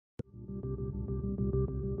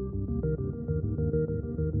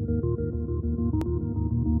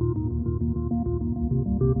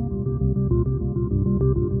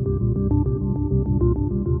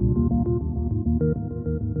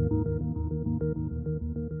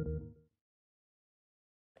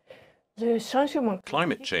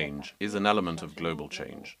Climate change is an element of global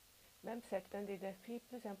change.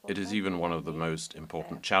 It is even one of the most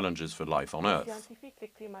important challenges for life on Earth.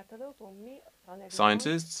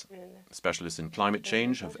 Scientists, specialists in climate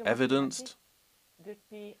change, have evidenced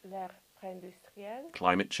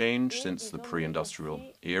climate change since the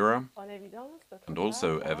pre-industrial era, and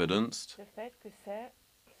also evidenced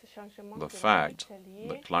the fact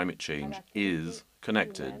that climate change is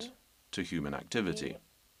connected to human activity,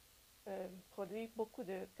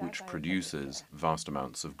 which produces vast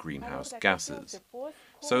amounts of greenhouse gases.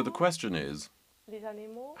 So the question is,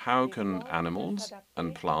 how can animals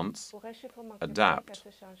and plants adapt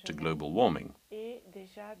to global warming?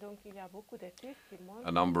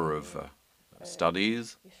 A number of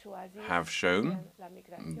studies have shown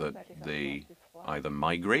that they either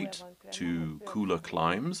migrate to cooler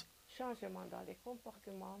climes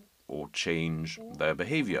or change their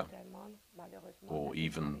behavior, or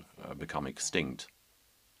even become extinct,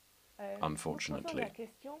 unfortunately.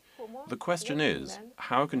 The question is,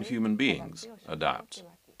 how can human beings adapt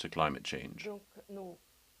to climate change?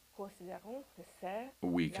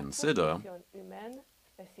 We consider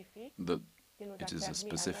that it is a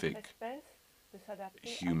specific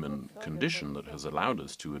human condition that has allowed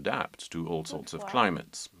us to adapt to all sorts of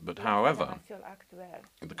climates. But however,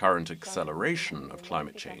 the current acceleration of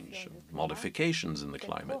climate change, modifications in the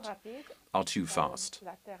climate, are too fast.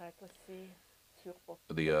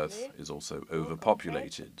 The Earth is also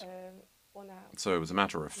overpopulated. So, as a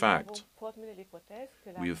matter of fact,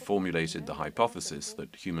 we have formulated the hypothesis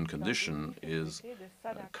that human condition is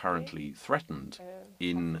currently threatened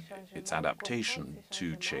in its adaptation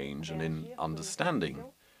to change and in understanding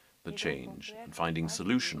the change and finding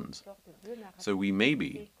solutions. So we may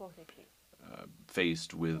be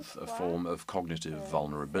faced with a form of cognitive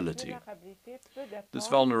vulnerability. This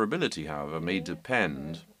vulnerability, however, may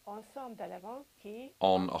depend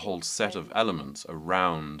on a whole set of elements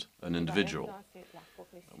around an individual,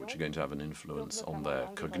 which are going to have an influence on their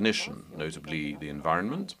cognition, notably the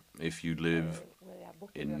environment. If you live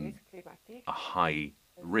in a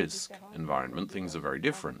high-risk environment, things are very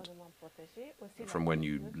different from when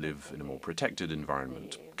you live in a more protected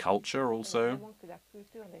environment. Culture also,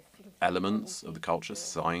 elements of the culture,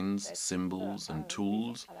 signs, symbols, and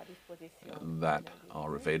tools that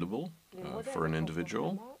are available for an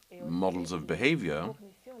individual, models of behavior,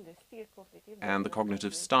 and the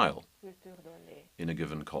cognitive style in a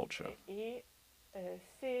given culture.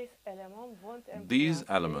 These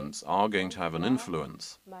elements are going to have an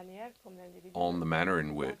influence on the manner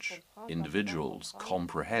in which individuals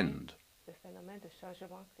comprehend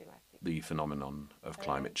the phenomenon of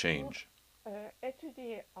climate change.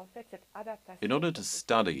 In order to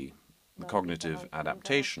study the cognitive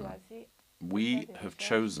adaptation, we have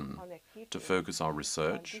chosen to focus our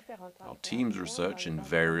research, our team's research, in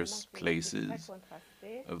various places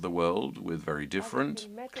of the world with very different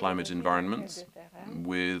climate environments,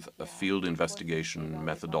 with a field investigation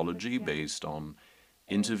methodology based on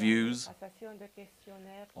interviews,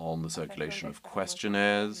 on the circulation of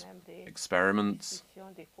questionnaires, experiments,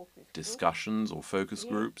 discussions or focus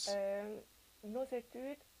groups.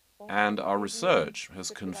 And our research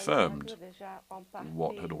has confirmed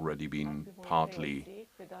what had already been partly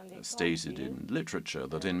stated in literature,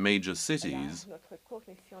 that in major cities,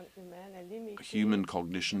 human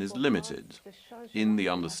cognition is limited in the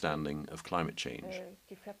understanding of climate change,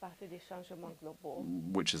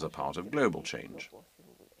 which is a part of global change.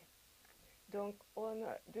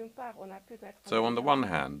 So on the one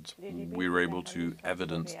hand, we were able to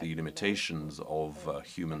evidence the limitations of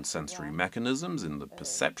human sensory mechanisms in the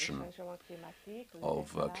perception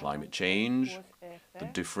of climate change, the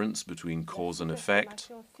difference between cause and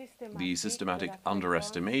effect, the systematic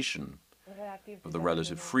underestimation of the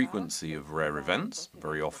relative frequency of rare events.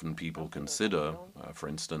 Very often people consider, for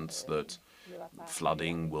instance, that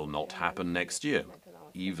flooding will not happen next year,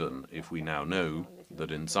 even if we now know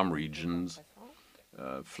that in some regions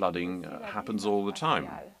flooding happens all the time.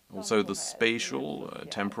 Also, the spatial,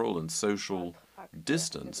 temporal and social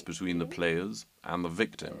distance between the players and the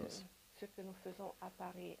victims.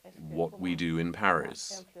 What we do in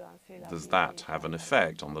Paris, does that have an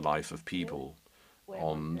effect on the life of people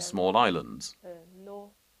on small islands?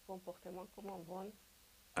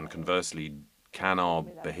 And conversely, can our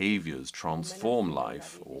behaviors transform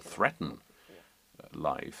life or threaten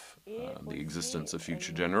life and the existence of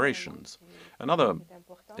future generations? Another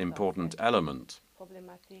important element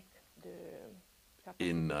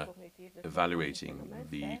in evaluating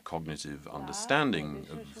the cognitive understanding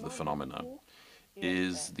of the phenomena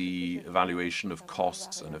is the evaluation of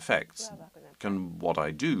costs and effects. Can what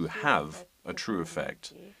I do have a true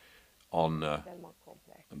effect on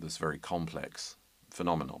this very complex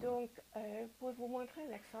phenomenon.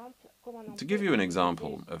 To give you an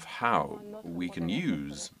example of how we can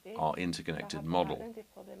use our interconnected model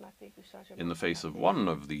in the face of one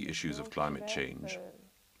of the issues of climate change,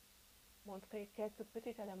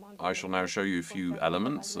 I shall now show you a few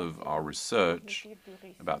elements of our research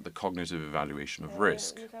about the cognitive evaluation of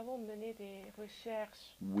risk.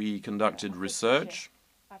 We conducted research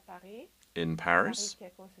in Paris,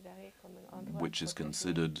 which is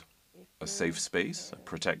considered a safe space, a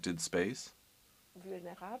protected space,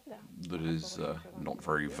 that is not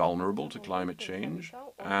very vulnerable to climate change,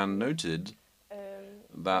 and noted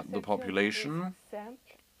that the population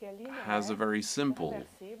has a very simple,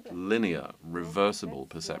 linear, reversible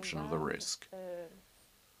perception of the risk.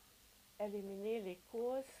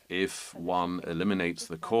 If one eliminates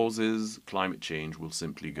the causes, climate change will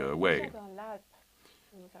simply go away.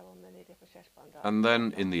 And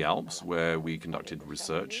then in the Alps, where we conducted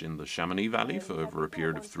research in the Chamonix Valley for over a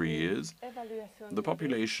period of 3 years, the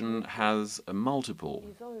population has a multiple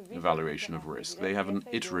evaluation of risk. They have an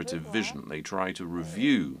iterative vision. They try to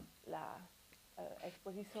review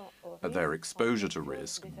their exposure to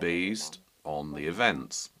risk based on the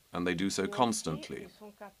events, and they do so constantly.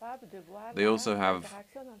 They also have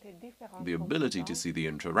the ability to see the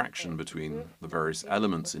interaction between the various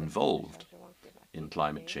elements involved in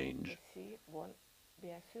climate change.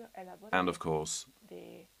 And of course,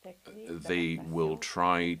 they will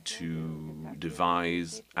try to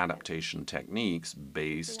devise adaptation techniques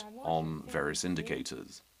based on various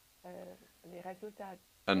indicators.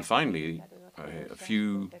 And finally, a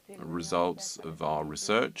few results of our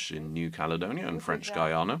research in New Caledonia and French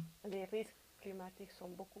Guiana,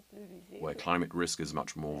 where climate risk is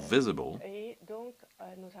much more visible,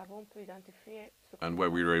 and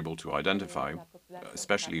where we were able to identify,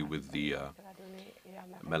 especially with the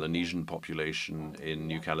Melanesian population in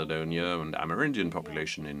New Caledonia and Amerindian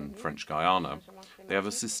population in French Guiana, they have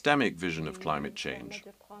a systemic vision of climate change,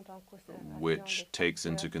 which takes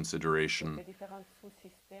into consideration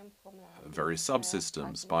various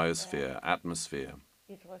subsystems: biosphere, atmosphere,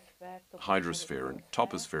 hydrosphere, and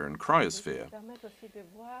toposphere, and cryosphere,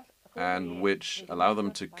 and which allow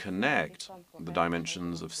them to connect the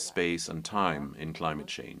dimensions of space and time in climate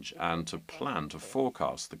change and to plan, to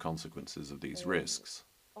forecast the consequences of these risks.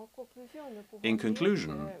 In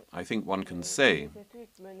conclusion, I think one can say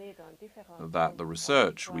that the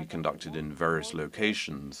research we conducted in various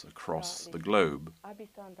locations across the globe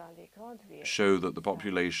show that the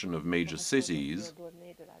population of major cities,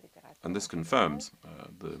 and this confirms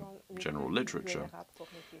the general literature,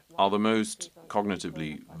 are the most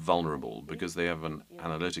cognitively vulnerable because they have an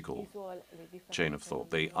analytical chain of thought.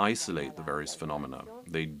 They isolate the various phenomena.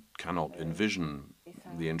 They cannot envision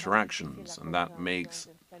the interactions, and that makes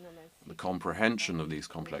the comprehension of these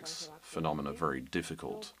complex phenomena very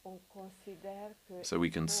difficult. So we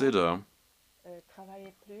consider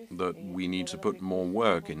that we need to put more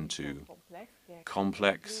work into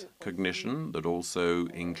complex cognition that also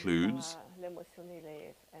includes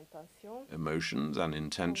emotions and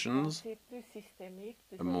intentions,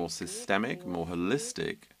 a more systemic, more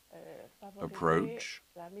holistic approach,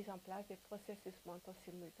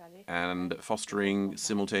 and fostering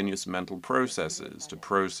simultaneous mental processes to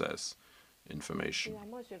process information.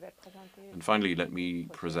 And finally, let me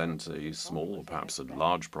present a small, or perhaps a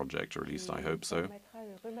large project, or at least I hope so,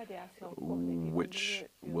 which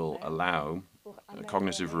will allow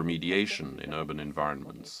cognitive remediation in urban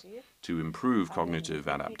environments to improve cognitive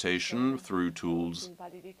adaptation through tools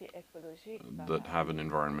that have an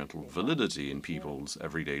environmental validity in people's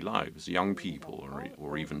everyday lives, young people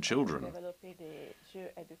or even children.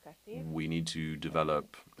 We need to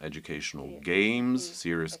develop educational games,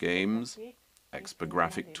 serious games,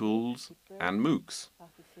 expographic tools, and MOOCs,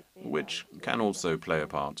 which can also play a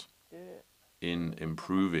part in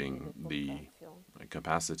improving the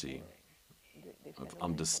capacity of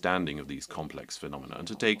understanding of these complex phenomena and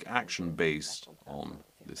to take action based on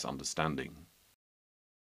this understanding.